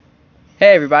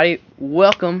Hey everybody,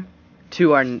 welcome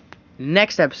to our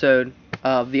next episode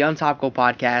of the Untopical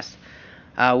Podcast.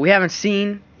 We haven't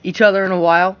seen each other in a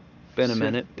while. Been a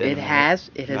minute. It has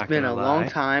been a long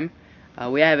time.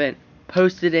 We haven't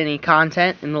posted any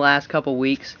content in the last couple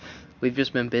weeks. We've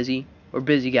just been busy. We're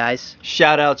busy guys.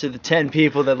 Shout out to the 10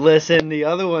 people that listen. The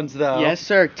other ones though. Yes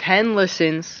sir, 10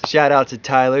 listens. Shout out to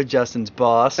Tyler, Justin's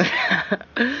boss.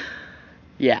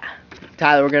 Yeah.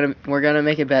 Tyler, we're gonna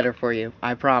make it better for you.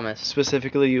 I promise.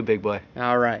 Specifically you, big boy.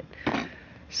 All right.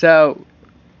 So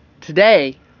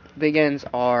today begins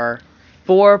our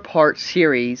 4-part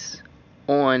series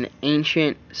on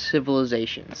ancient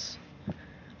civilizations.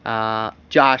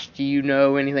 Josh, do you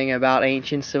know anything about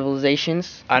ancient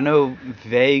civilizations? I know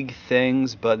vague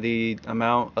things, but the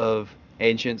amount of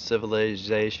ancient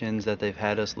civilizations that they've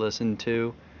had us listen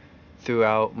to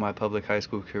throughout my public high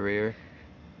school career,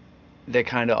 they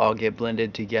kind of all get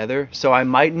blended together. So I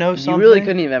might know something. You really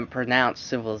couldn't even pronounce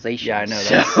civilization. Yeah, I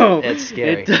know. That's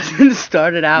scary. It doesn't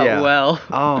start it out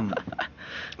well.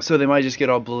 So they might just get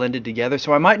all blended together.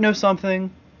 So I might know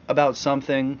something about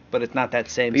something, but it's not that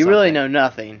same We really know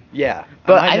nothing. Yeah.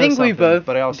 But I think we both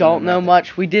don't know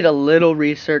much. We did a little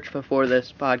research before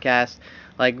this podcast.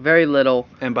 Like, very little.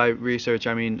 And by research,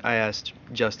 I mean I asked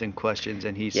Justin questions,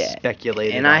 and he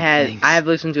speculated and on things. I have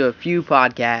listened to a few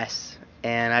podcasts,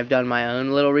 and I've done my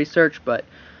own little research, but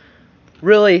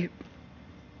really,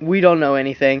 we don't know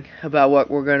anything about what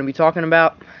we're going to be talking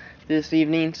about this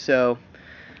evening, so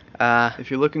if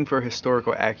you're looking for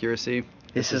historical accuracy,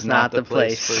 this is not the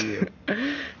place for you.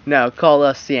 No, call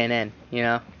us CNN, you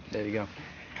know? There you go.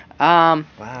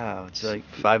 Wow, it's like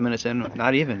 5 minutes in,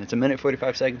 not even. It's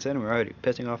 1:45 seconds in, and we're already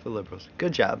pissing off the liberals.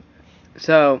 Good job.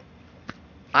 So,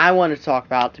 I want to talk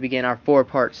about, to begin our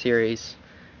 4-part series,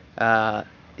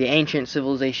 the ancient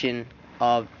civilization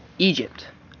of Egypt.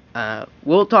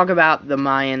 We'll talk about the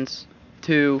Mayans,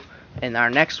 too, in our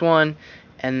next one,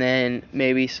 and then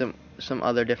maybe some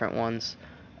other different ones,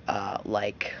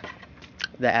 like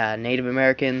the Native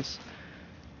Americans,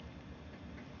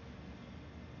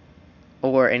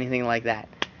 or anything like that.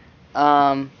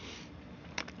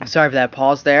 Sorry for that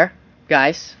pause there,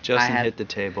 guys. Justin hit the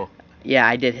table. Yeah,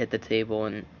 I did hit the table,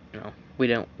 and we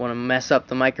don't want to mess up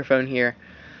the microphone here.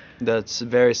 That's a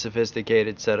very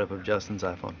sophisticated setup of Justin's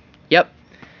iPhone. Yep,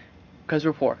 because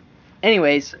we're poor.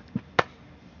 Anyways,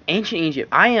 ancient Egypt.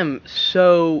 I am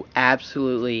so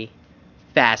absolutely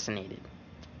fascinated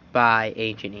by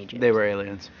ancient Egypt. They were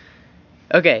aliens.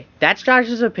 Okay, that's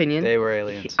Josh's opinion. They were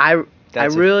aliens. I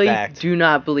really do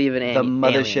not believe in aliens. The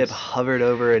mothership aliens. Hovered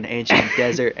over an ancient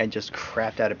desert and just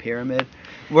crapped out a pyramid.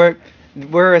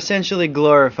 We're essentially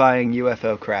glorifying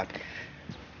UFO crap.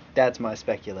 That's my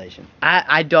speculation.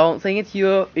 I don't think it's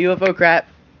UFO crap,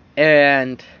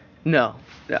 and no,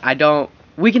 I don't.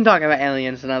 We can talk about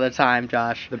aliens another time,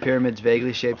 Josh. The pyramid's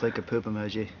vaguely shaped like a poop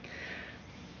emoji.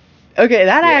 Okay,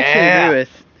 that I actually agree with.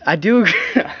 I do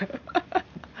agree.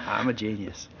 I'm a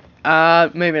genius.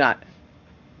 Maybe not.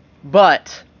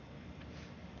 But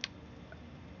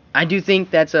I do think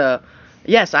that's a...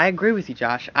 Yes, I agree with you,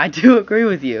 Josh. I do agree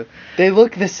with you. They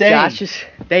look the same. Josh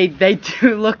they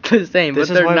do look the same, but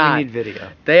they're not. This is why we need video.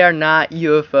 They are not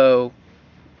UFO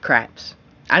craps.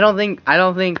 I don't think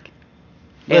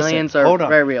aliens are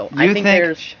very real.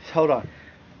 Hold on.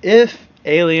 If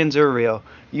aliens are real,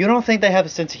 you don't think they have a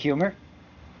sense of humor?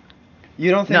 You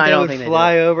don't think they would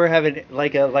fly over having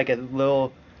like a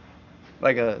little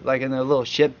like in a little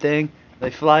ship thing? They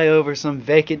fly over some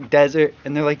vacant desert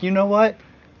and they're like, "You know what?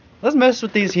 Let's mess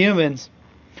with these humans.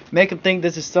 Make them think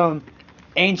this is some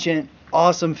ancient,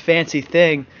 awesome, fancy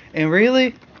thing." And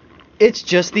really, it's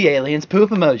just the aliens poop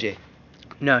emoji.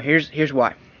 No, here's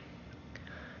why.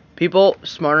 People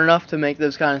smart enough to make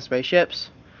those kind of spaceships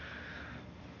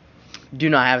do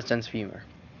not have a sense of humor.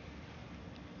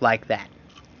 Like that.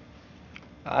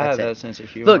 I have that sense of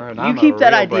humor. Look, you keep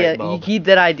that idea. You keep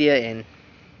that idea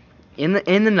in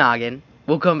the noggin.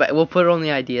 We'll come back. We'll put it on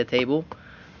the idea table.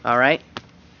 All right.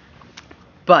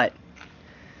 But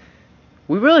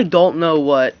we really don't know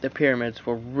what the pyramids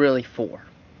were really for.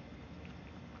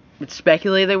 It's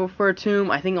speculated they were for a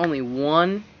tomb. I think only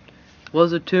one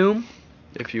was a tomb.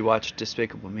 If you watch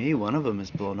Despicable Me, one of them is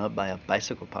blown up by a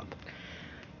bicycle pump.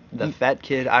 The fat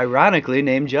kid, ironically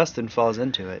named Justin, falls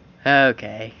into it.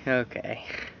 Okay.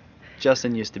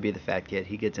 Justin used to be the fat kid.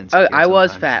 He gets insecure. I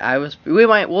was fat.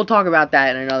 We'll talk about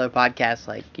that in another podcast.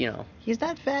 Like, he's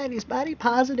not fat. He's body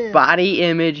positive. Body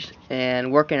image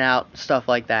and working out, stuff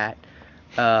like that.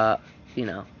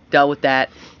 Dealt with that.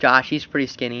 Josh, he's pretty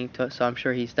skinny, so I'm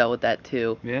sure he's dealt with that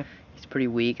too. Yeah. He's pretty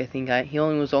weak. I think he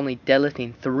was only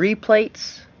deadlifting 3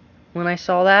 plates when I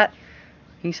saw that.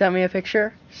 He sent me a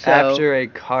picture. So, after a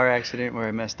car accident where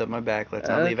I messed up my back, let's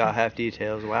not leave out half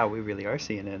details. Wow, we really are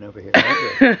seeing it over here,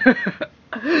 aren't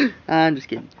we? I'm just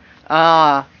kidding.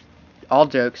 All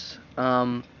jokes.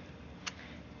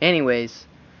 Anyways,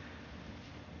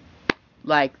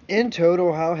 like in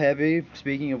total, how heavy?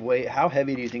 Speaking of weight, how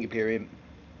heavy do you think a pyramid?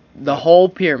 The whole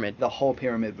pyramid. The whole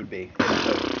pyramid would be.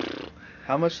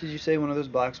 How much did you say one of those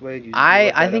blocks weighed?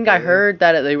 I think I heard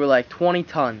that they were like 20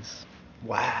 tons.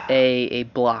 Wow. A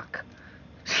block.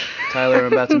 Tyler,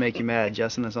 I'm about to make you mad.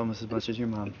 Justin, that's almost as much as your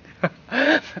mom.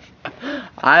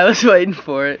 I was waiting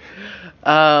for it.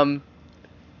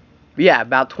 Yeah,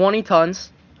 about 20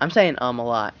 tons. I'm saying a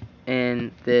lot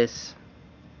in this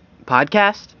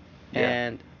podcast,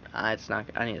 and it's not.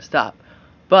 I need to stop.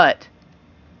 But,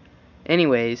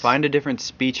 anyways. Find a different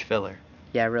speech filler.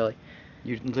 Yeah, really.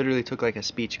 You literally took like a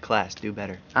speech class. Do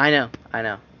better. I know.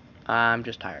 I'm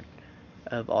just tired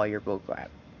of all your bullcrap.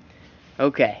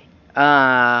 Okay.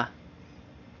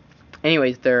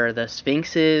 Anyways, there are the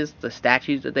sphinxes, the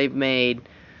statues that they've made.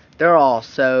 They're all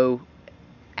so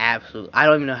absolute. I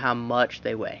don't even know how much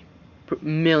they weigh.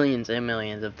 Millions and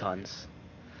millions of tons.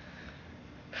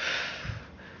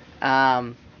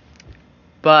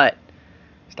 But.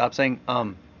 Stop saying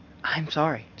I'm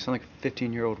sorry. You sound like a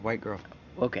 15-year-old white girl.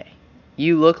 Okay.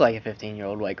 You look like a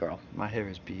 15-year-old white girl. My hair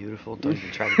is beautiful. Don't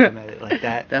even try to come at it like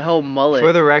that. That whole mullet.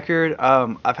 For the record,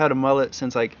 I've had a mullet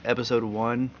since like episode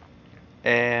 1,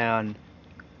 and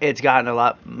it's gotten a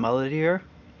lot mulletier.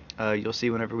 You'll see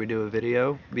whenever we do a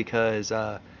video because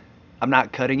I'm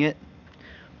not cutting it.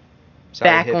 Sorry,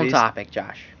 back hippies. On topic,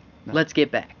 Josh. No. Let's get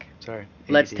back. Sorry.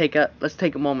 Let's take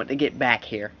a moment to get back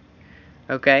here.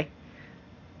 Okay?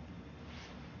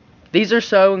 These are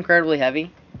so incredibly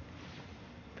heavy.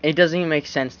 It doesn't even make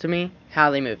sense to me how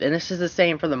they moved. And this is the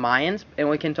same for the Mayans, and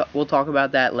we'll talk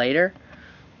about that later.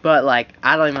 But like,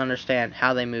 I don't even understand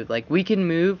how they move. Like, we can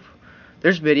move.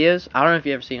 There's videos. I don't know if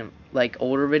you've ever seen them. Like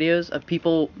older videos of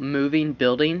people moving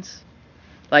buildings.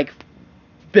 Like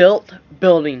built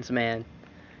buildings, man.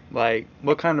 Like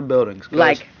what kind of buildings?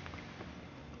 Like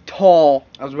tall.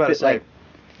 I was about to say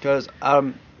because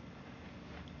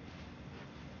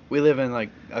we live in like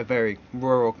a very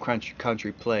rural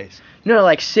country place. No,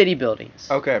 like city buildings.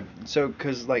 Okay, so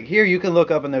because like here you can look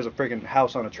up and there's a freaking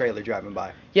house on a trailer driving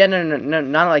by. Yeah, no,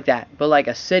 not like that. But like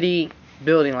a city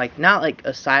building, like not like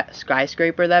a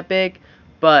skyscraper that big,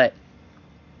 but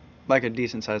like a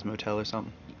decent sized motel or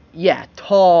something. Yeah,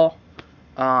 tall.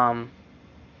 I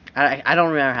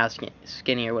don't remember how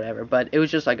skinny or whatever, but it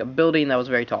was just like a building that was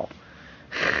very tall.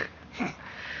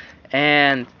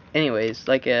 And anyways,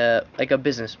 like a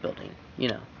business building, you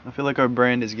know. I feel like our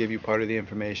brand is give you part of the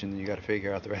information, and you got to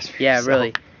figure out the rest for yourself. Yeah,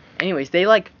 really. Anyways, they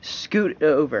like scoot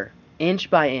over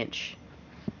inch by inch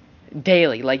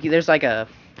daily. Like there's like a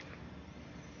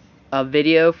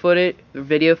video footage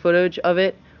of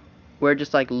it where it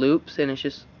just like loops and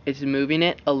it's moving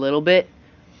it a little bit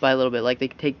by a little bit. Like they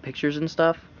take pictures and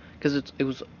stuff because it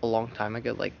was a long time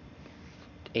ago, like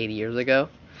 80 years ago.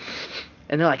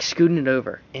 And they're like scooting it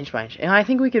over inch by inch. And I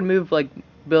think we can move like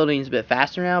buildings a bit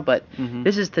faster now, but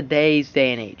this is today's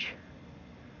day and age.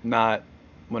 Not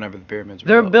whenever the pyramids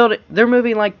were built. They're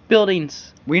moving like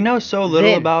buildings. We know so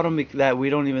little about them that we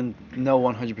don't even know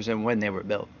 100% when they were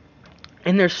built.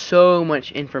 And there's so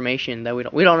much information that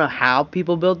we don't know how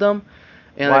people built them.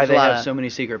 And why they have so many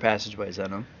secret passageways in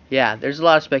them. Yeah, there's a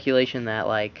lot of speculation that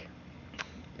like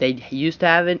they used to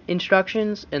have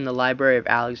instructions in the Library of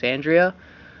Alexandria,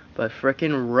 but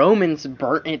frickin' Romans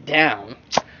burnt it down.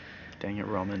 Dang it,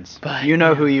 Romans. But, you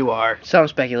know who you are. Some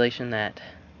speculation that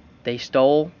they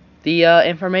stole the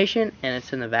information and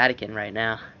it's in the Vatican right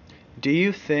now. Do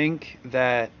you think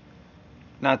that,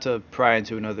 not to pry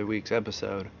into another week's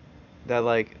episode, that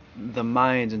like the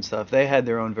Mayans and stuff, they had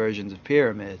their own versions of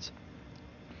pyramids.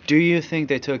 Do you think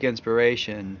they took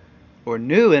inspiration or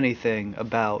knew anything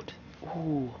about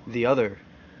the other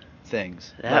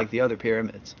things, like the other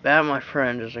pyramids? That, my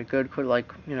friend, is a good,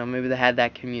 like, you know, maybe they had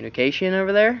that communication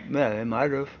over there. Yeah, they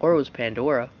might have. Or it was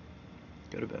Pandora.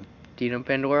 Could have been. Do you know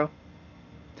Pandora?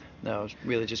 No, I was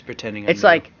really just pretending. It's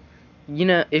like, you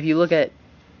know, if you look at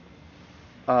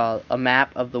a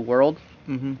map of the world,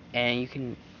 and you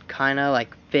can kind of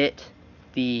like fit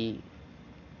the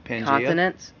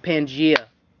continents. Pangea.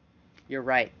 You're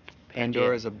right. Pangea.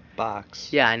 Pandora's a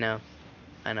box. Yeah, I know.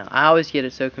 I always get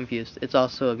it so confused. It's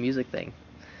also a music thing.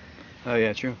 Oh,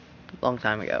 yeah, true. Long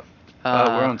time ago. We're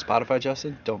on Spotify,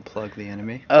 Justin. Don't plug the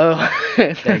enemy. Oh.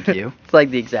 Thank you. It's like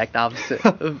the exact opposite.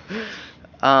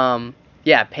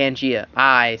 Yeah, Pangea.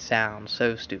 I sound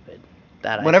so stupid.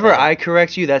 Whenever I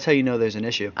correct you, that's how you know there's an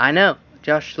issue. I know.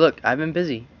 Josh, look, I've been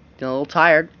busy a little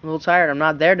tired. I'm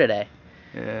not there today.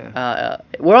 Yeah.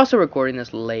 We're also recording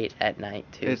this late at night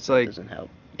too. It's so like it doesn't help.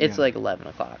 It's like 11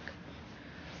 o'clock.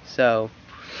 So,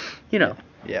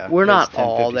 yeah. we're not It's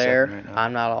all 10:57 there. right now.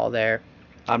 I'm not all there.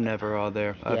 I'm never all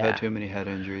there. I've Yeah. had too many head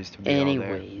injuries to be all there.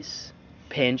 Anyways,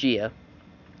 Pangea,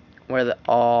 where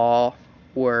all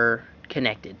were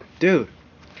connected. Dude.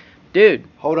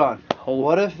 Hold on.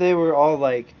 What if they were all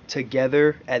like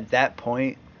together at that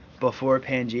point before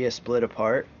Pangea split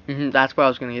apart? That's what I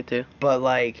was gonna get to. But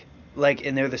like,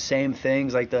 and they're the same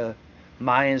things. Like the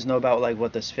Mayans know about like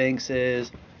what the Sphinx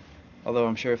is. Although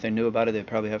I'm sure if they knew about it, they'd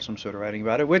probably have some sort of writing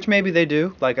about it, which maybe they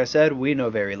do. Like I said, we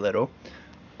know very little.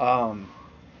 And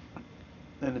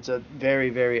it's a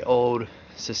very, very old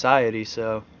society,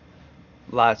 so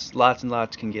lots and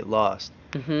lots can get lost.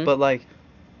 But like,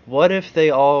 what if they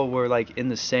all were like in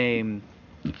the same,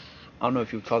 I don't know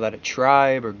if you would call that a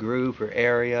tribe or group or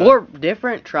area. Or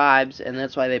different tribes, and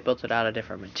that's why they built it out of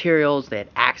different materials. They had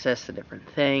access to different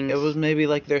things. It was maybe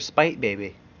like their spite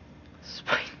baby.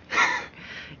 Spite.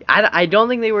 I don't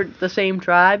think they were the same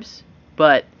tribes,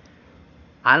 but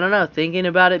I don't know. Thinking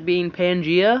about it being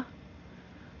Pangea,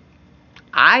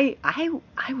 I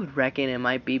would reckon it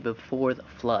might be before the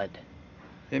flood.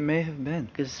 It may have been.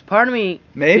 Because part of me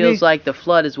feels like the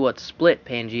flood is what split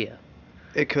Pangea.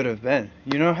 It could have been.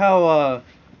 You know how?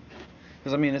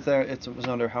 Because I mean, it was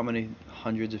under how many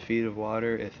hundreds of feet of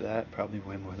water? If that, probably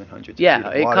way more than hundreds. Of feet of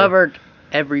water. Yeah, it covered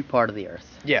every part of the earth.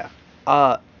 Yeah.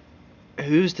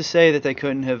 Who's to say that they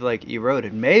couldn't have like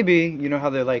eroded? Maybe, you know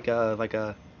how they're like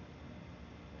a.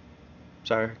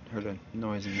 Sorry, heard a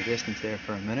noise in the distance there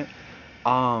for a minute.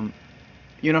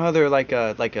 You know how they're like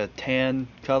a tan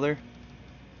color.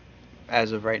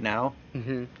 As of right now.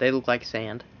 They look like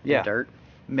sand. And dirt.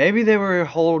 Maybe they were a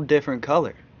whole different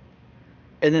color,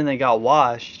 and then they got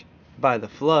washed by the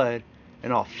flood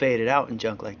and all faded out and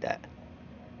junk like that.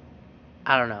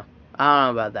 I don't know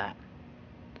about that.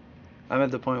 I'm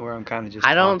at the point where I'm kind of just.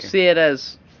 I don't see it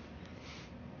as.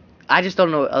 I just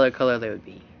don't know what other color they would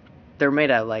be. They're made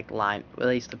out of like lime, at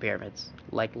least the pyramids,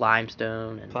 like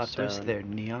limestone and Plot stone. twist, they're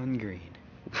neon green.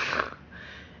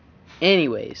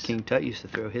 Anyways. King Tut used to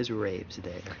throw his raves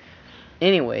there.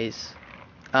 Anyways,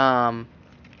 coming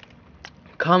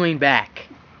back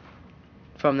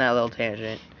from that little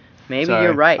tangent, maybe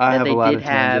you're right that they did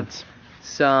have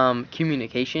some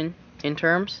communication in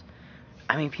terms.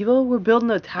 I mean, people were building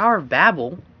the Tower of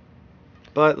Babel.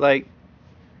 But, like,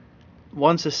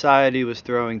 one society was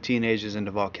throwing teenagers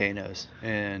into volcanoes,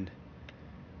 and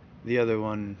the other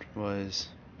one was.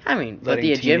 I mean, but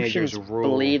the Egyptians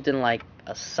believed in, like,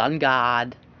 a sun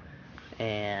god,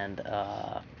 and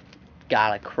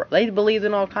they believed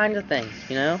in all kinds of things,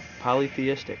 you know?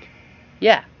 Polytheistic.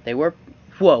 Yeah, they were.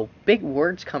 Whoa, big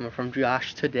words coming from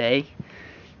Josh today.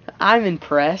 I'm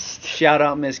impressed. Shout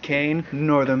out Miss Kane,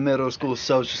 Northern Middle School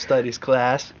Social Studies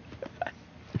class.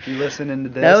 You listening to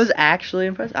this? That was actually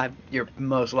impressive. You're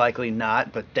most likely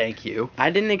not, but thank you.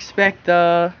 I didn't expect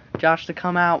Josh to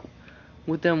come out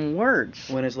with them words.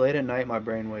 When it's late at night, my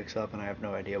brain wakes up and I have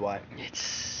no idea why.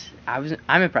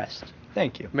 I'm impressed.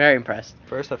 Thank you. Very impressed.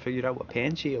 First, I figured out what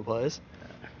Pangea was.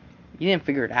 You didn't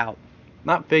figure it out.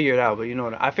 Not figure it out, but you know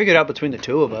what? I figured it out between the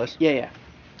two of us. Yeah.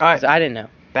 All right. I didn't know.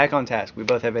 Back on task. We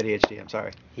both have ADHD. I'm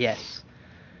sorry. Yes.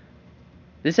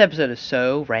 This episode is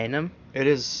so random. It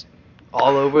is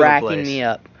all over the place. Cracking me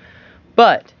up.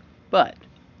 But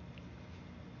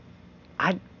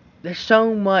there's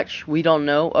so much we don't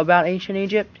know about ancient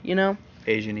Egypt, you know?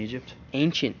 Asian Egypt?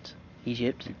 Ancient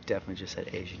Egypt. You definitely just said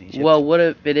Asian Egypt. Well, what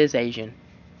if it is Asian?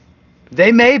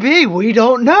 They may be. We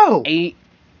don't know.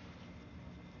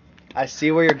 I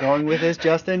see where you're going with this,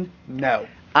 Justin. No.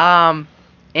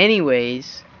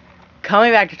 Anyways,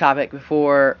 coming back to topic,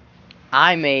 before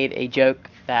I made a joke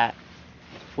that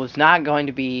was not going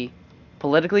to be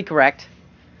politically correct.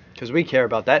 Because we care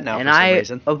about that now and for some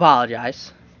reason. I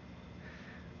apologize.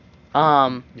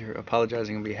 You're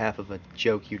apologizing on behalf of a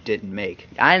joke you didn't make.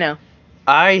 I know.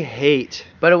 I hate.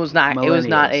 But it was not a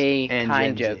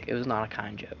kind joke. It was not a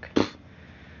kind joke.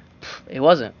 It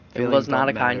wasn't. It was not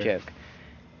a kind joke.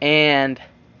 And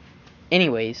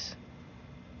anyways,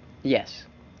 yes.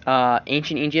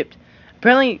 Ancient Egypt.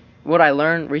 Apparently what I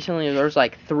learned recently is there's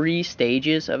like 3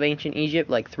 stages of ancient Egypt,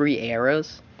 like 3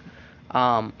 eras.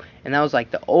 And that was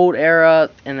like the old era,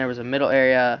 and there was a middle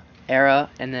era,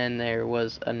 and then there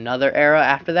was another era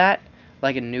after that,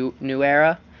 like a new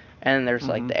era, and then there's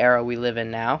like the era we live in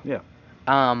now. Yeah.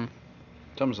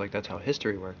 It's almost like that's how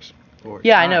history works.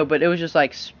 Yeah, I know, but it was just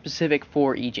like specific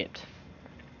for Egypt.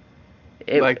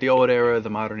 Like the old era,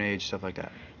 the modern age, stuff like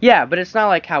that. Yeah, but it's not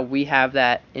like how we have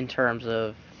that in terms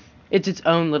of It's its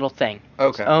own little thing.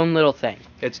 Okay. Its own little thing.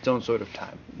 Its own sort of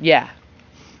time. Yeah.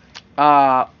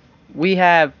 We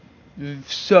have in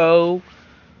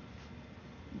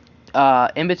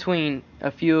between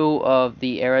a few of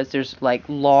the eras, there's like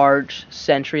large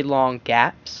century-long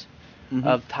gaps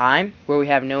of time where we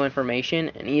have no information,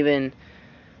 and even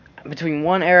between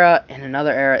one era and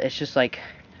another era, it's just like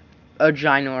a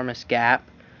ginormous gap,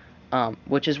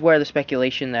 which is where the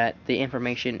speculation that the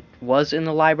information was in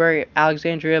the Library of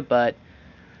Alexandria, but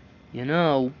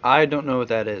I don't know what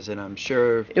that is, and I'm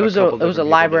sure it was a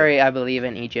library, I believe,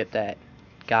 in Egypt that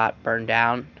got burned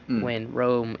down when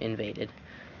Rome invaded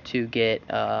to get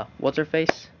what's her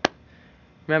face?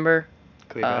 Remember?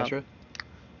 Cleopatra?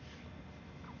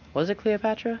 Was it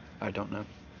Cleopatra? I don't know.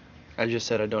 I just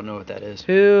said I don't know what that is.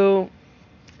 Who?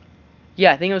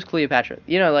 Yeah, I think it was Cleopatra.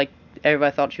 Like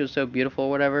everybody thought she was so beautiful or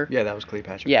whatever. Yeah, that was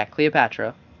Cleopatra. Yeah,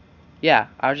 Cleopatra. Yeah,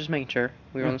 I was just making sure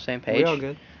we were on the same page. We're all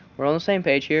good. We're on the same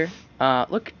page here.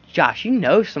 Look, Josh, you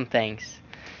know some things.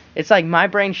 It's like my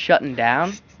brain's shutting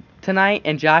down tonight,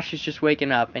 and Josh is just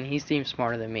waking up, and he seems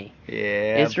smarter than me.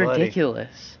 Yeah, it's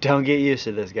ridiculous. Don't get used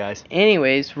to this, guys.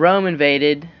 Anyways, Rome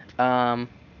invaded, because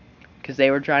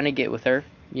they were trying to get with her.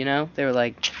 They were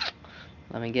like,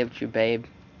 "Let me give it you, babe,"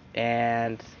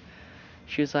 and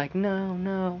she was like,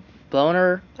 "No," blowing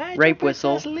her rape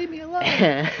whistle. Leave me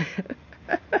alone.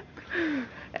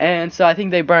 And so I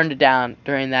think they burned it down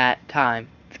during that time.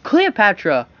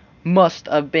 Cleopatra must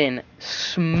have been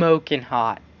smoking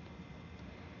hot.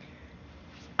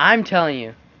 I'm telling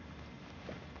you.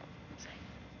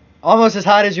 Almost as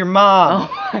hot as your mom.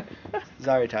 Oh.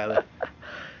 Sorry, Tyler.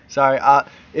 Sorry.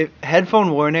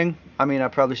 Headphone warning. I mean, I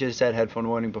probably should have said headphone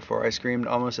warning before I screamed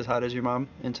almost as hot as your mom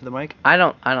into the mic. I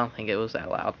don't think it was that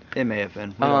loud. It may have been.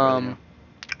 We don't really know.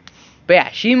 But yeah,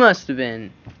 she must have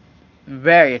been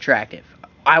very attractive.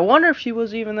 I wonder if she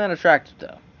was even that attractive,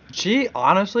 though. She,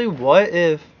 honestly, what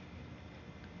if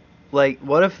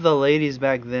the ladies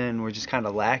back then were just kind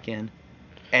of lacking,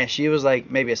 and she was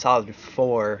like maybe a solid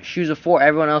 4. She was a 4,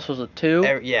 everyone else was a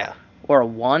 2? Yeah. Or a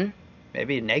 1?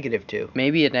 Maybe a -2.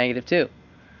 Maybe a -2.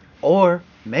 Or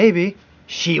maybe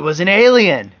she was an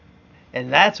alien,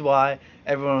 and that's why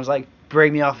everyone was like,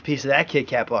 break me off a piece of that Kit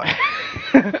Kat bar.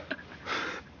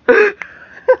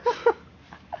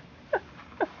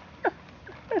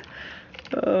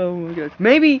 Oh my gosh.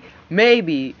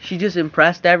 Maybe she just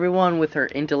impressed everyone with her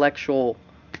intellectual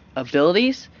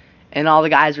abilities, and all the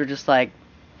guys were just like,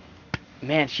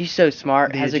 man, she's so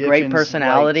smart, has a great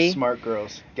personality. Like smart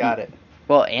girls. Got it.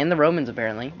 Well, and the Romans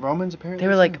apparently. They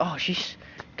were like, oh, she's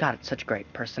got such a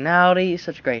great personality,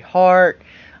 such a great heart.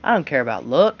 I don't care about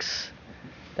looks.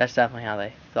 That's definitely how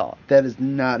they thought. That is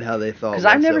not how they thought. Because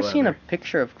I've never seen a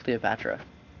picture of Cleopatra.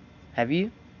 Have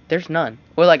you? There's none.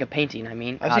 Or like a painting, I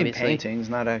mean. I've seen paintings,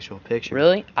 not actual pictures.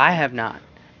 Really? I have not.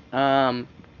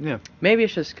 Yeah. Maybe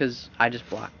it's just because I just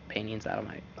block paintings out of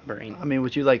my brain. I mean,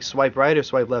 would you like swipe right or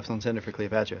swipe left on Tinder for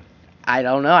Cleopatra? I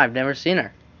don't know. I've never seen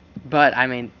her. But, I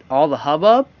mean, all the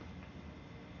hubbub,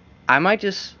 I might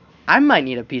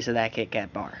need a piece of that Kit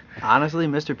Kat bar. Honestly,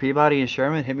 Mr. Peabody and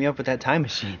Sherman, hit me up with that time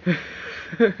machine.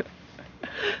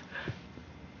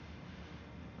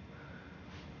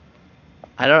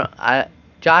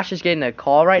 Josh is getting a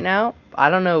call right now.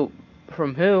 I don't know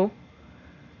from who.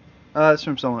 It's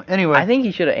from someone. Anyway. I think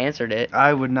he should have answered it.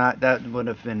 I would not. That would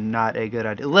have been not a good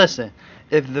idea. Listen,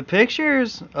 if the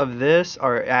pictures of this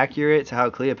are accurate to how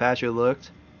Cleopatra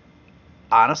looked,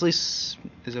 honestly, is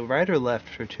it right or left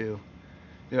for 2?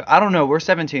 I don't know. We're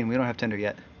 17. We don't have Tinder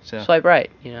yet. So swipe right,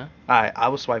 I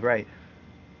will swipe right.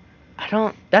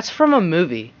 That's from a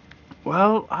movie.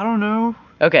 Well, I don't know.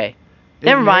 Okay.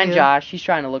 Never mind, Josh. He's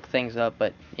trying to look things up,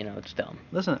 but, it's dumb.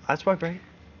 Listen, I swipe right.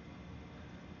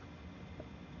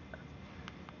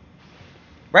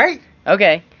 Right?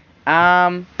 Okay.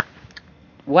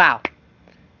 Wow.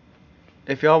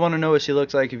 If y'all want to know what she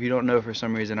looks like, if you don't know for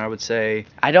some reason, I would say...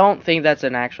 I don't think that's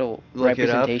an actual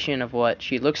representation of what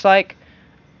she looks like,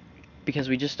 because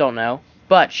we just don't know.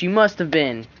 But she must have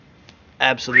been...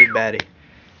 absolute baddie.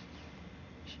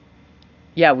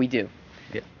 Yeah, we do.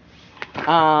 Yeah.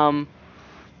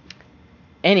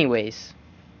 Anyways,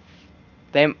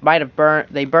 they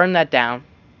burned that down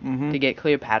to get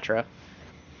Cleopatra.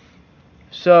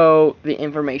 So the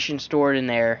information stored in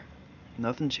there.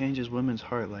 Nothing changes women's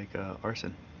heart like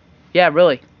arson. Yeah,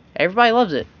 really. Everybody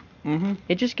loves it. Mm-hmm.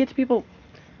 It just gets people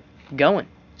going.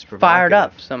 It's provocative. Fired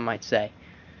up, some might say.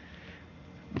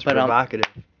 It's provocative.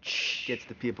 Gets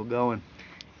the people going.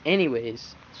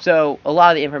 Anyways, so a lot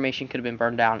of the information could have been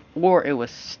burned down, or it was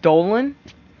stolen.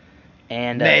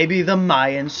 And maybe the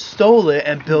Mayans stole it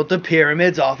and built the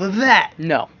pyramids off of that.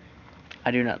 No,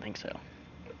 I do not think so.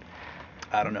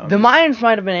 I don't know. The Mayans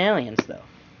might have been aliens, though.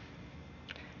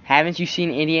 Haven't you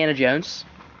seen Indiana Jones?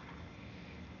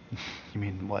 You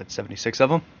mean, what, 76 of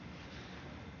them?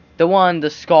 The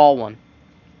skull one.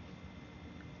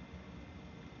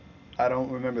 I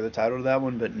don't remember the title of that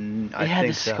one, but I think so. It had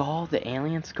the skull, the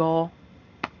alien skull.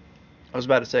 I was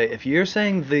about to say, if you're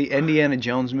saying the Indiana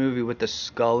Jones movie with the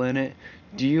skull in it,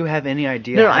 do you have any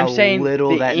idea how I'm saying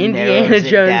little the that Indiana narrows it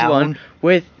Jones down? one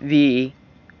with the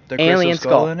alien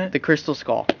skull in it? The crystal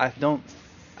skull. I don't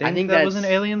think that was an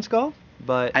alien skull,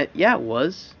 but yeah, it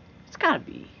was. It's gotta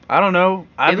be. I don't know.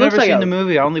 I've looks never like seen a the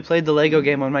movie. I only played the Lego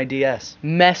game on my DS.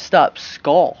 Messed up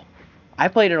skull. I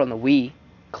played it on the Wii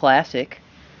Classic.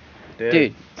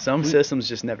 Dude, some systems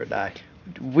just never die.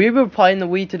 We were playing the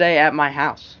Wii today at my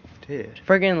house. Dude.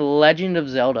 Friggin' Legend of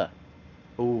Zelda.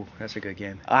 Ooh, that's a good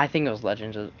game. I think it was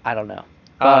Legends of... I don't know.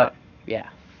 But, yeah.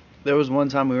 There was one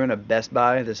time we were in a Best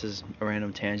Buy. This is a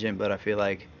random tangent, but I feel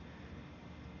like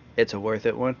it's a worth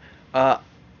it one. It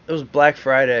was Black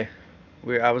Friday.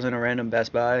 I was in a random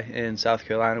Best Buy in South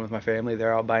Carolina with my family.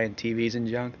 They're all buying TVs and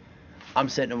junk. I'm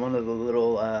sitting in one of the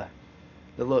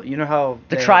little, you know how...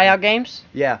 The tryout games?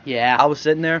 Yeah. Yeah. I was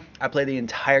sitting there. I played the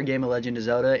entire game of Legend of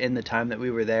Zelda in the time that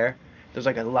we were there. There's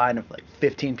like a line of like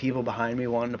 15 people behind me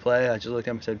wanting to play. I just looked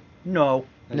at them and said, no.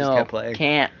 I just kept playing.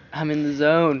 Can't. I'm in the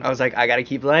zone. I was like, I gotta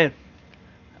keep playing.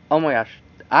 Oh my gosh.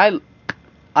 I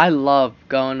love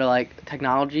going to like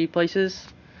technology places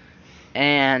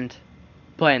and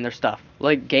playing their stuff.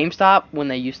 Like GameStop, when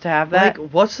they used to have that.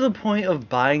 Like, what's the point of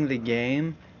buying the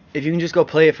game if you can just go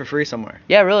play it for free somewhere?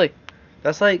 Yeah, really.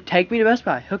 That's like... Take me to Best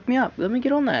Buy. Hook me up. Let me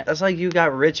get on that. That's like you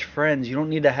got rich friends. You don't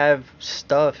need to have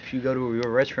stuff if you go to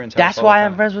your rich friend's house. That's why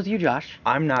I'm friends with you, Josh.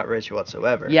 I'm not rich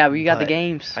whatsoever. Yeah, but you got the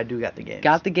games. I do got the games.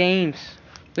 Got the games.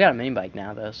 We got a mini bike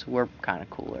now, though, so we're kind of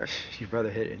cooler. Your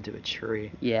brother hit it into a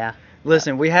tree. Yeah.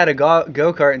 Listen, we had a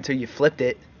go-kart until you flipped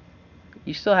it.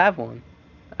 You still have one.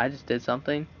 I just did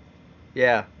something.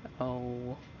 Yeah.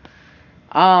 Oh.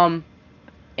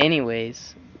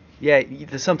 Anyways. Yeah,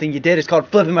 the something you did is called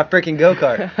flipping my freaking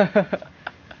go-kart.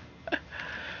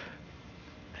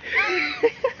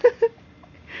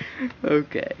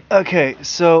 Okay,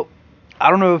 so I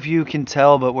don't know if you can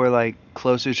tell, but we're like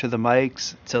closer to the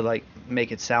mics to like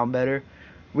make it sound better.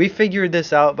 We figured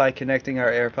this out by connecting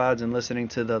our AirPods and listening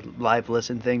to the live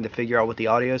listen thing to figure out what the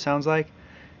audio sounds like.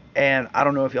 And I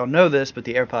don't know if y'all know this, but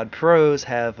the AirPod Pros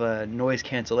have a noise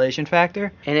cancellation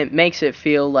factor. And it makes it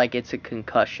feel like it's a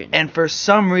concussion. And for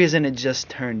some reason, it just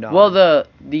turned on. Well,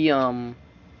 you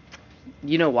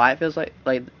know why it feels like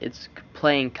it's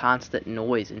playing constant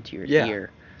noise into your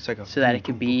ear. It's like so that it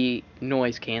could be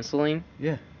noise canceling.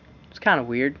 Yeah. It's kind of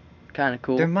weird, kind of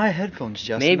cool. They're my headphones,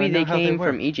 Justin. Maybe they came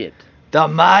from Egypt. The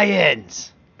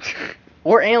Mayans.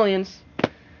 Or aliens.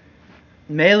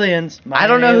 Malians. I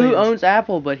don't know who owns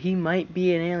Apple, but he might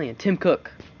be an alien. Tim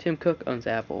Cook. Tim Cook owns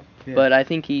Apple. Yeah. But I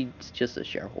think he's just a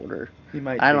shareholder. He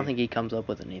might I don't think he comes up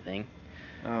with anything.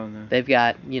 Oh, no. They've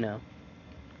got,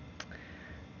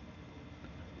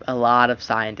 a lot of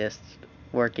scientists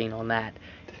working on that.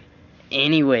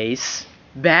 Anyways,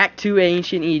 back to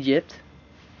ancient Egypt,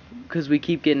 because we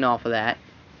keep getting off of that.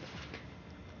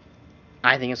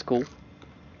 I think it's cool.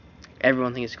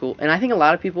 Everyone thinks it's cool. And I think a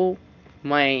lot of people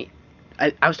might...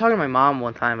 I was talking to my mom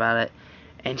one time about it,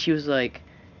 and she was like...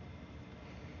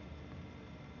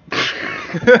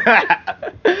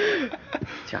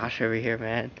 Josh over here,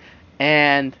 man.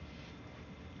 And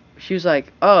she was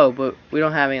like, oh, but we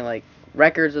don't have any, like,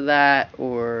 records of that,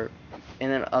 or...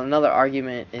 And then another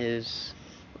argument is,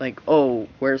 like, oh,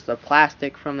 where's the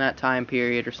plastic from that time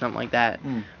period, or something like that.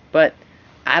 But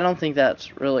I don't think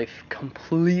that's really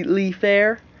completely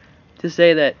fair to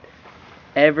say that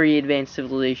every advanced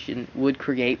civilization would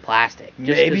create plastic.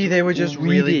 Maybe they were just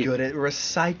really good at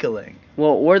recycling.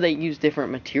 Well, or they use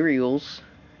different materials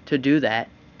to do that.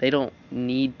 They don't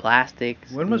need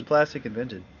plastics. When was plastic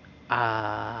invented?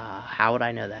 How would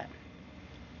I know that?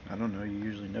 I don't know. You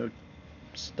usually know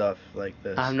stuff like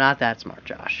this. I'm not that smart,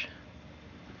 Josh.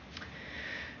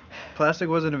 Plastic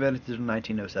wasn't invented until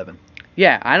 1907.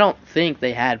 Yeah, I don't think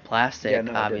they had plastic,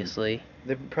 obviously.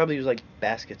 They probably used, like,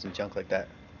 baskets and junk like that.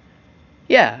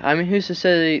 Yeah, I mean, who's to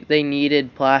say they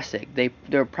needed plastic?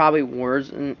 There probably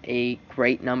wasn't a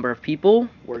great number of people.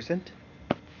 Wasn't?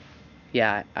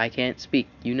 Yeah, I can't speak.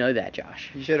 You know that,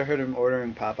 Josh. You should have heard him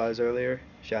ordering Popeyes earlier.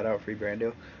 Shout out, free brand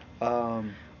deal.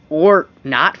 Or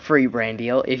not free brand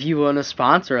deal if you want to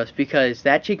sponsor us, because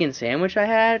that chicken sandwich I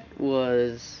had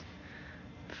was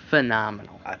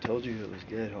phenomenal. I told you it was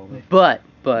good, homie. But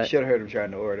you should have heard him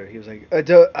trying to order. He was like,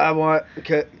 I want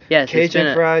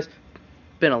Cajun fries.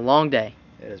 It's been a long day.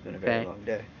 It has been a very long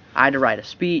day. I had to write a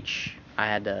speech. I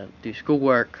had to do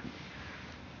schoolwork.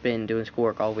 Been doing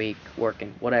schoolwork all week,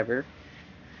 working, whatever.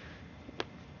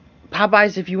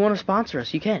 Popeyes, if you want to sponsor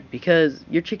us, you can, because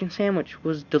your chicken sandwich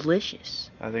was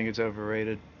delicious. I think it's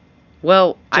overrated.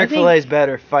 Well, Chick-fil-A's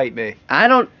better. Fight me. I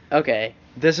don't. Okay.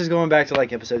 This is going back to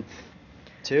like episode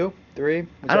 2, 3.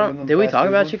 I don't. Did we talk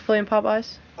about Chick-fil-A and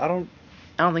Popeyes? I don't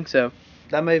think so.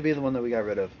 That may be the one that we got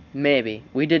rid of. Maybe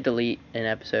we did delete an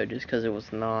episode just because it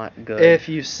was not good. If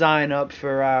you sign up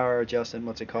for our Justin,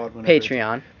 what's it called?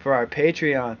 Patreon. For our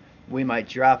Patreon, we might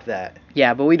drop that.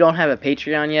 Yeah, but we don't have a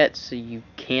Patreon yet, so you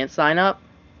can't sign up.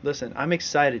 Listen, I'm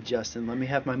excited, Justin. Let me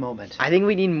have my moment. I think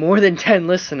we need more than 10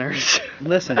 listeners.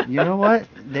 Listen, you know what?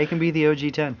 They can be the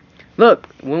OG 10. Look,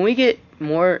 when we get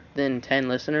more than 10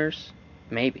 listeners,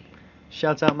 maybe.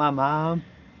 Shouts out my mom.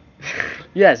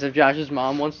 Yes, if Josh's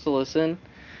mom wants to listen,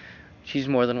 she's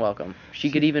more than welcome. She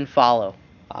could even follow.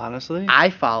 Honestly? I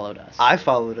followed us. I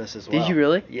followed us as well. Did you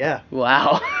really? Yeah.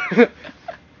 Wow.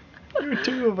 You're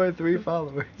 2 of our 3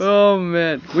 followers. Oh,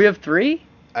 man. We have 3?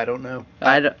 I don't know.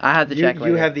 I have to check later.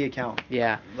 You have the account.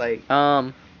 Yeah. Like.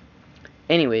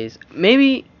 Anyways,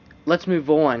 maybe let's move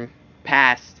on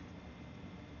past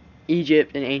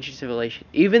Egypt and ancient civilization.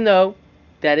 Even though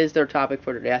that is their topic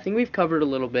for today. I think we've covered a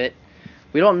little bit.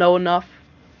 We don't know enough,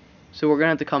 so we're going to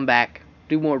have to come back,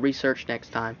 do more research next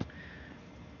time.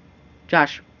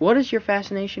 Josh, what is your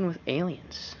fascination with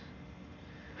aliens?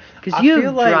 Because you've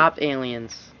dropped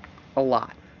aliens a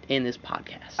lot in this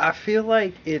podcast. I feel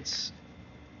like it's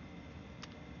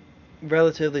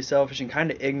relatively selfish and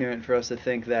kind of ignorant for us to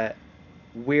think that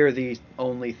we're the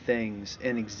only things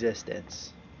in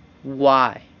existence.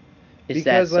 Why is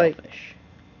that selfish?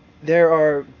 There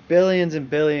are billions and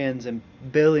billions and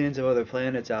billions of other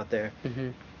planets out there. Mm-hmm.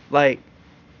 Like,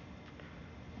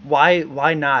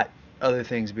 why not other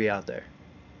things be out there?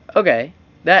 Okay,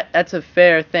 that's a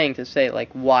fair thing to say. Like,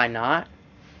 why not?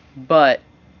 But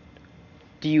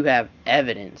do you have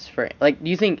evidence for it? Like,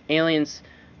 do you think aliens?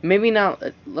 Maybe not.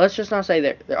 Let's just not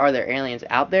say are there aliens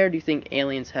out there. Do you think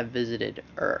aliens have visited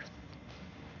Earth?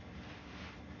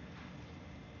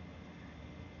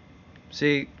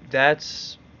 See,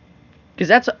 that's.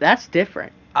 Because that's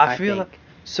different. I feel like,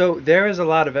 so there is a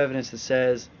lot of evidence that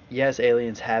says yes,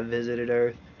 aliens have visited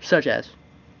Earth. Such as?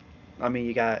 I mean,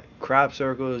 you got crop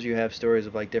circles. You have stories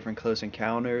of like different close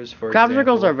encounters. For crop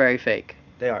example, circles are very fake.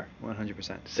 They are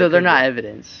 100%. So they're not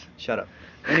evidence. Shut up.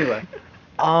 Anyway,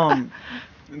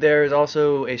 there's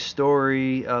also a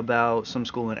story about some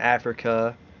school in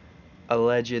Africa,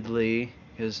 allegedly.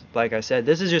 Because, like I said,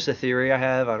 this is just a theory I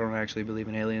have. I don't actually believe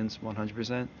in aliens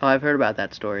 100%. Oh, I've heard about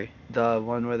that story. The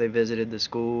one where they visited the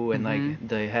school and, like,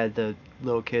 they had the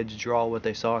little kids draw what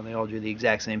they saw and they all drew the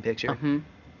exact same picture. Mm-hmm.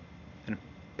 And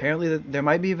apparently there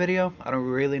might be a video. I don't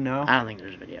really know. I don't think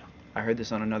there's a video. I heard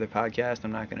this on another podcast.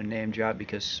 I'm not going to name drop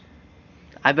because...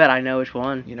 I bet I know which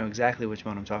one. You know exactly which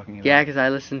one I'm talking about. Yeah, because I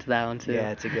listened to that one, too.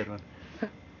 Yeah, it's a good one.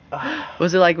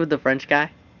 Was it like with the French guy?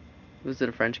 Was it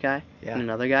a French guy? Yeah. And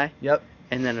another guy? Yep.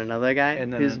 And then another guy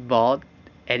and then who's bald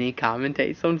and he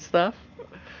commentates on stuff,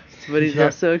 but he's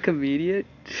also a comedian.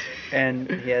 And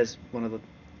he has one of the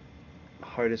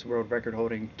hardest world record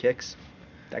holding kicks.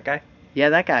 That guy? Yeah,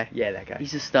 that guy. Yeah, that guy.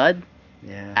 He's a stud.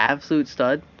 Yeah. Absolute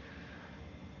stud.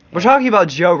 We're talking about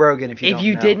Joe Rogan if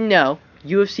you didn't know,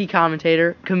 UFC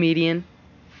commentator, comedian,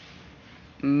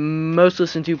 most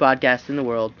listened to podcast in the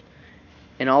world,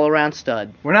 an all around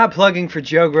stud. We're not plugging for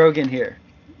Joe Rogan here.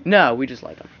 No, we just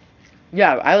like him.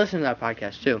 Yeah, I listen to that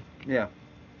podcast too. Yeah.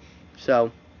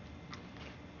 So.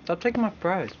 Stop taking my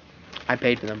fries. I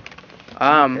paid for them.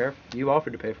 I don't care. You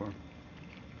offered to pay for them.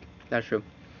 That's true.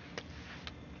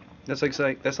 That's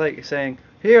like saying,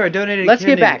 here, I donated Let's a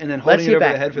kidney, get back. And then holding it over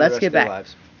the head for the rest of their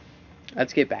lives.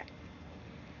 Let's get back.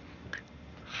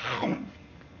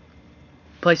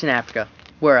 Place in Africa.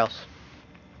 Where else?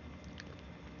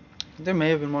 There may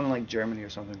have been one in like Germany or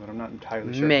something, but I'm not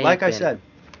entirely sure. Like I said,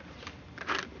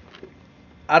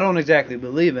 I don't exactly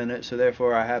believe in it, so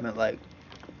therefore I haven't like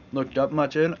looked up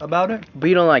much about it. But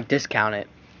you don't like discount it.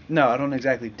 No, I don't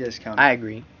exactly discount it. I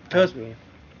agree. Because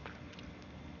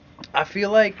I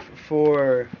feel like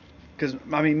because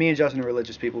I mean, me and Justin are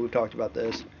religious people. We've talked about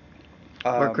this.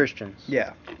 We're Christians.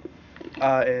 Yeah.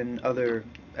 In other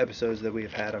episodes that we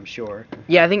have had, I'm sure.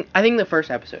 Yeah, I think the first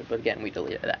episode, but again, we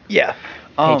deleted that. Yeah.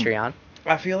 Patreon.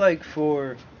 I feel like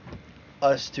for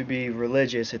us to be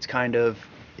religious, it's kind of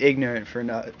ignorant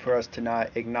for us to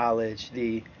not acknowledge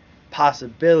the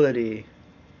possibility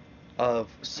of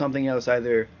something else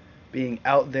either being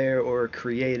out there or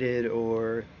created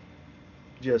or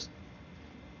just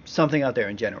something out there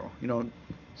in general. You know.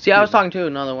 See, I was talking to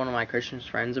another one of my Christian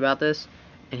friends about this,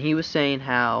 and he was saying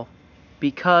how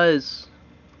because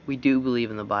we do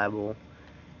believe in the Bible,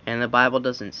 and the Bible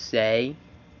doesn't say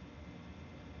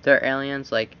there are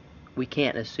aliens, like, we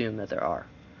can't assume that there are.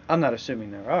 I'm not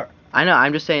assuming there are. I know,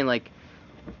 I'm just saying, like,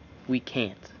 we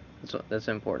can't. That's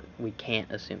important. We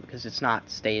can't assume, because it's not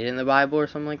stated in the Bible or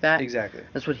something like that. Exactly.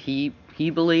 That's what he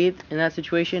believed in that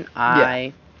situation.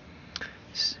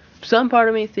 Some part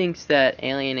of me thinks that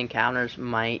alien encounters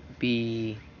might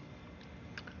be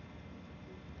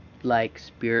like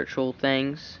spiritual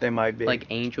things. They might be. Like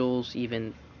angels,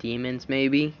 even demons,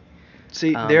 maybe.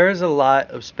 See, there's a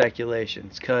lot of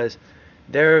speculations, because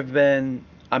there have been,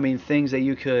 things that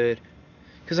you could,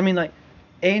 because, like,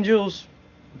 angels,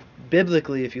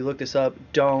 biblically, if you look this up,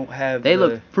 don't have They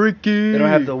look freaky. They don't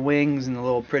have the wings and the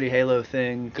little pretty halo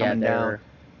thing coming down.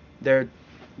 They're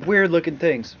weird-looking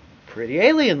things. Pretty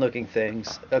alien-looking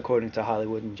things, according to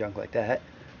Hollywood and junk like that.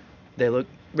 They look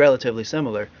relatively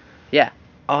similar. Yeah.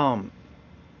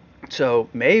 So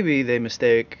maybe they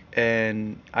mistake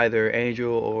an either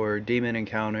angel or demon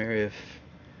encounter, if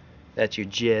that's your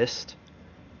gist,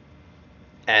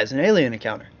 as an alien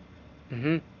encounter.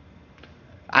 Mm-hmm.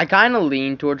 I kind of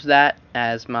lean towards that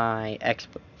as my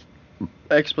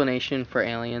explanation for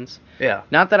aliens. Yeah.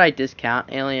 Not that I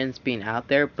discount aliens being out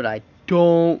there, but I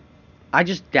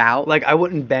just doubt. Like, I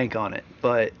wouldn't bank on it,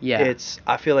 but yeah.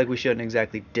 I feel like we shouldn't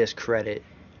exactly discredit.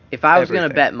 If I was going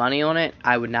to bet money on it,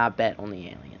 I would not bet on the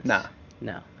aliens. Nah.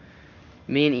 No.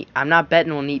 I'm not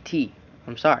betting on E.T.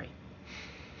 I'm sorry.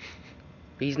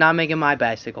 He's not making my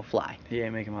bicycle fly. He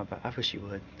ain't making my I wish he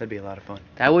would. That'd be a lot of fun.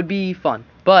 That would be fun.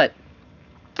 But,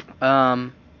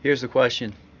 here's the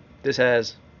question. This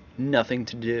has nothing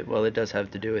to do, well, it does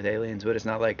have to do with aliens, but it's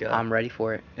not like I'm ready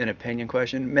for it. An opinion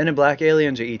question. Men in Black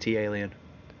aliens or E.T. alien?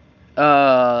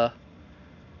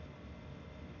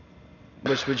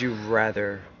 Which would you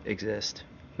rather exist?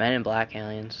 Men in Black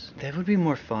aliens. That would be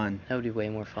more fun. That would be way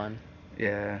more fun.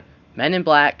 Yeah. Men in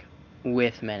Black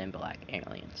with Men in Black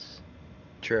aliens.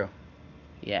 True.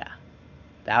 Yeah.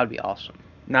 That would be awesome.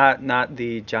 Not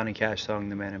the Johnny Cash song,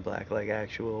 The Man in Black, like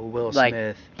actual Will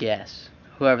Smith. Yes.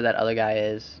 Whoever that other guy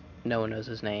is, no one knows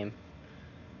his name.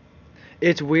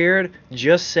 It's weird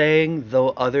just saying the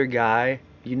other guy,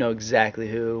 you know exactly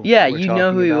who. Yeah, you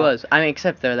know who he was.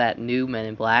 Except they're that new Men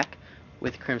in Black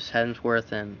with Chris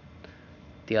Hemsworth and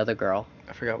the other girl.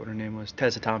 I forgot what her name was.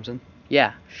 Tessa Thompson.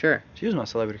 Yeah, sure. She was my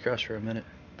celebrity crush for a minute.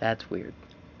 That's weird.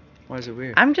 Why is it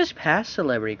weird? I'm just past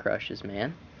celebrity crushes,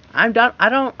 man. I'm done.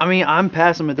 I'm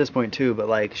past them at this point too, but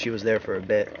like she was there for a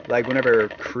bit. Like whenever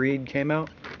Creed came out.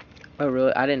 Oh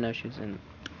really? I didn't know she was in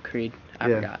Creed. I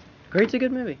forgot. Creed's a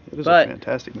good movie. It was a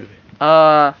fantastic movie.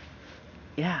 Yeah,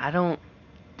 I don't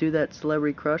do that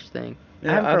celebrity crush thing.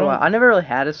 Yeah, I haven't for a while. I never really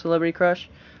had a celebrity crush.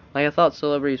 Like, I thought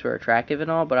celebrities were attractive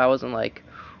and all, but I wasn't like,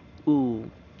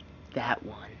 ooh, that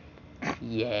one.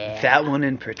 Yeah. That one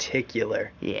in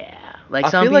particular. Yeah. Like,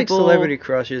 I feel like celebrity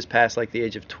crushes past, like, the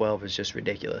age of 12 is just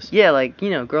ridiculous. Yeah, like,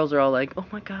 girls are all like, oh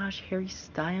my gosh, Harry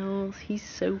Styles, he's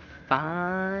so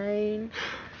fine.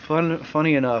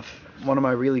 Funny enough, one of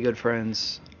my really good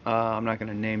friends, I'm not going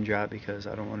to name drop because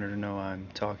I don't want her to know I'm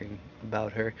talking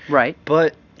about her. Right.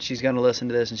 But she's going to listen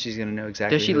to this and she's going to know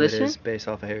exactly Does she who listen? It is based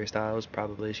off of Harry Styles.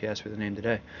 Probably. She asked for the name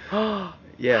today.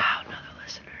 Yeah. Wow, another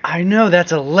listener. I know,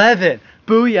 that's 11.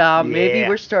 Booyah. Yeah. Maybe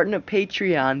we're starting a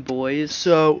Patreon, boys.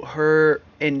 So her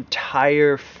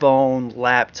entire phone,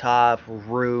 laptop,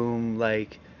 room,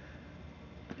 like,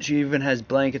 she even has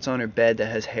blankets on her bed that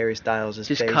has Harry Styles'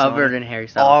 face on it. Just covered in Harry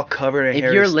Styles. All covered in Harry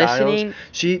Styles. If you're listening,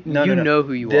 you know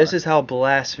who you are. This is how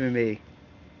blasphemy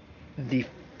the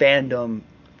fandom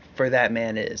for that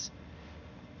man is.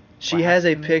 She has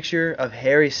a picture of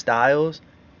Harry Styles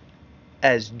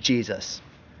as Jesus.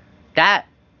 That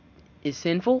is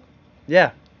sinful?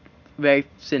 Yeah. Very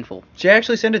sinful. She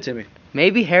actually sent it to me.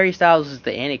 Maybe Harry Styles is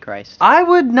the Antichrist. I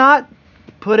would not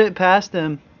put it past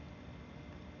him.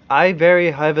 I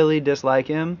very heavily dislike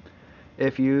him.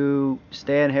 If you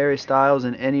stand Harry Styles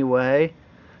in any way,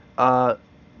 leave.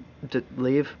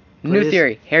 Please. New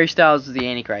theory. Harry Styles is the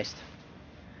Antichrist.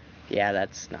 Yeah,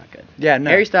 that's not good. Yeah, no.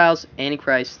 Harry Styles,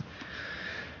 Antichrist.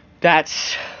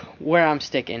 That's where I'm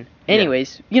sticking.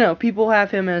 Anyways, people have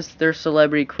him as their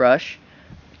celebrity crush.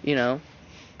 I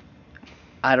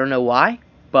don't know why,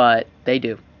 but they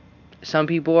do. Some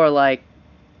people are like,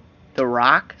 The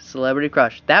Rock, celebrity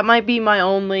crush. That might be my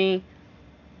only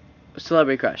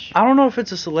celebrity crush. I don't know if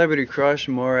it's a celebrity crush,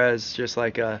 more as just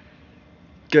like a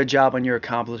good job on your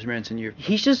accomplishments and your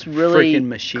He's just really freaking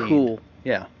machine. Cool.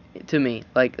 Yeah. To me,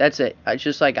 like, that's it. It's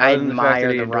just like Other I than the fact admire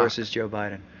that he The Rock. endorses Joe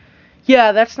Biden.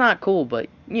 Yeah, that's not cool, but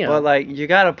you know. But like, you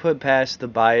gotta put past the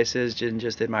biases and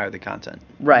just admire the content.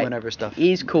 Right. Whenever stuff.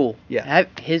 He's cool. Yeah.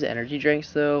 His energy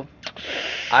drinks though.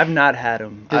 I've not had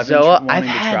them. The I've been Zoa,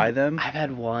 wanting to try them. I've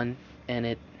had one, and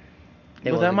it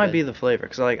well, that might be the flavor,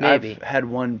 because like Maybe. I've had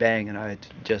one Bang and I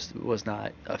just was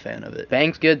not a fan of it.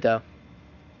 Bang's good though.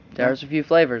 There's a few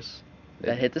flavors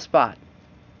that hit the spot.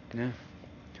 Yeah.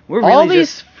 All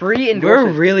these free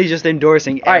endorsements. We're really just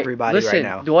endorsing everybody listen, right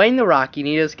now. Dwayne The Rock, you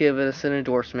need to give us an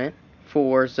endorsement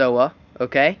for Zoa,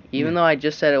 okay? Even though I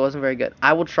just said it wasn't very good.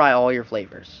 I will try all your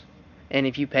flavors. And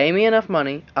if you pay me enough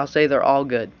money, I'll say they're all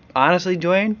good. Honestly,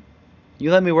 Dwayne,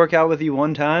 you let me work out with you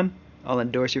one time, I'll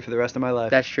endorse you for the rest of my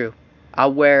life. That's true.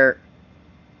 I'll wear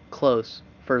clothes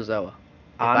for Zoa.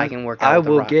 If I can work out with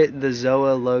The Rock. get the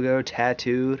Zoa logo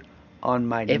tattooed on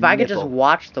my nipple. If I could just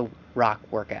watch The Rock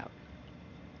work out.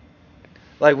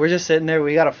 Like, we're just sitting there,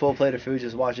 we got a full plate of food,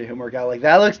 just watching him work out. Like,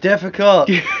 that looks difficult.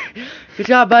 Good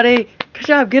job, buddy. Good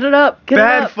job. Get it up. Get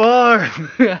Bad it up.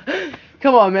 form.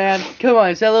 Come on, man. Come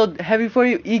on. Is that a little heavy for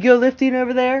you? Ego lifting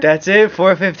over there? That's it.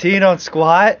 415 on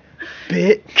squat.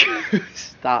 Bit.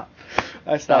 Stop.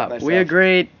 I stopped myself. We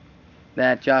agreed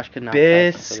that Josh could not.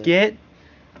 Biscuit.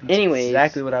 That's Anyways.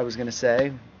 exactly what I was going to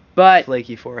say. But,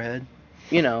 flaky forehead.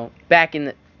 You know, back in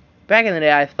the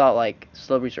day, I thought, like,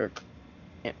 celebrities are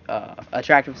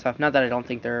attractive and stuff. Not that I don't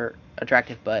think they're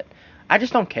attractive, but I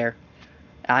just don't care.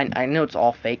 I know it's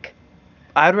all fake.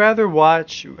 I'd rather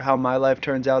watch how my life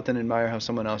turns out than admire how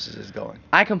someone else's is going.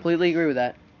 I completely agree with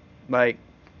that. Like,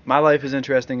 my life is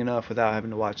interesting enough without having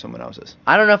to watch someone else's.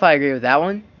 I don't know if I agree with that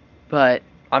one, but...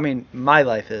 I mean, my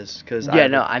life is, because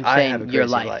I'm saying your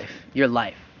life. Your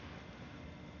life.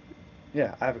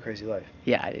 Yeah, I have a crazy life.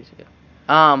 Yeah, I do too.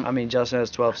 I mean, Justin has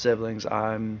 12 siblings.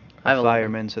 I'm a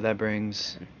fireman, so that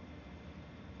brings...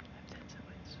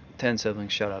 10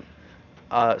 siblings, shut up.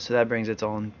 So that brings its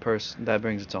own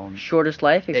shortest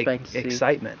life expectancy.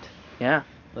 Excitement. Yeah.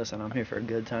 Listen, I'm here for a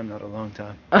good time, not a long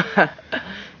time.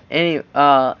 Anyway,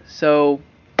 so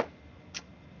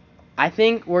I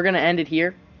think we're gonna end it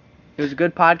here. It was a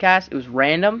good podcast. It was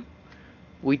random.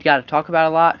 We got to talk about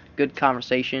a lot. Good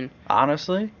conversation.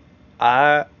 Honestly,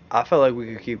 I felt like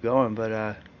we could keep going,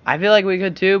 but I feel like we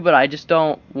could too, but I just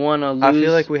don't want to lose. I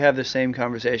feel like we have the same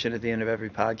conversation at the end of every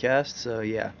podcast, so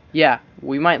yeah. Yeah,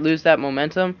 we might lose that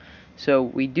momentum. So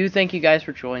we do thank you guys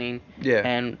for joining. Yeah.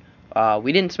 And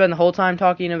we didn't spend the whole time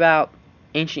talking about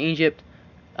ancient Egypt.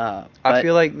 I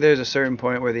feel like there's a certain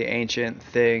point where the ancient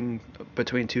thing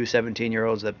between two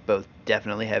 17-year-olds that both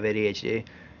definitely have ADHD,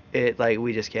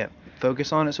 we just can't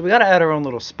focus on it. So we got to add our own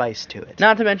little spice to it.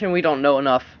 Not to mention we don't know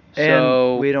enough.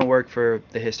 And we don't work for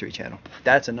the History Channel.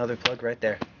 That's another plug right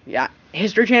there. Yeah,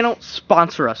 History Channel,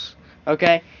 sponsor us,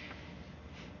 okay?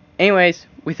 Anyways,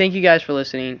 we thank you guys for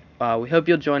listening. We hope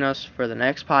you'll join us for the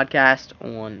next podcast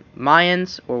on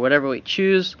Mayans or whatever we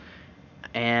choose.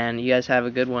 And you guys have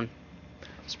a good one.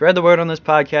 Spread the word on this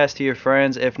podcast to your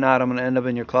friends. If not, I'm going to end up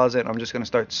in your closet and I'm just going to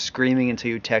start screaming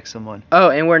until you text someone. Oh,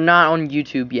 and we're not on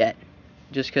YouTube yet.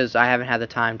 Just because I haven't had the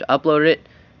time to upload it.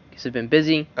 Because I've been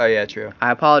busy. Oh, yeah, true.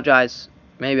 I apologize.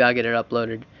 Maybe I'll get it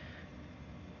uploaded.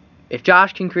 If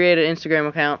Josh can create an Instagram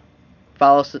account,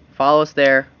 follow us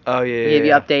there. Oh, yeah. We give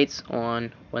you updates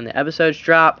on when the episodes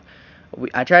drop.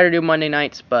 I try to do Monday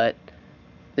nights, but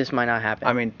this might not happen.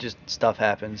 I mean, just stuff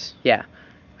happens. Yeah.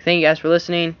 Thank you guys for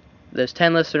listening. There's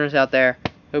 10 listeners out there.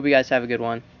 Hope you guys have a good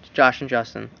one. It's Josh and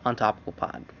Justin on Topical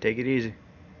Pod. Take it easy.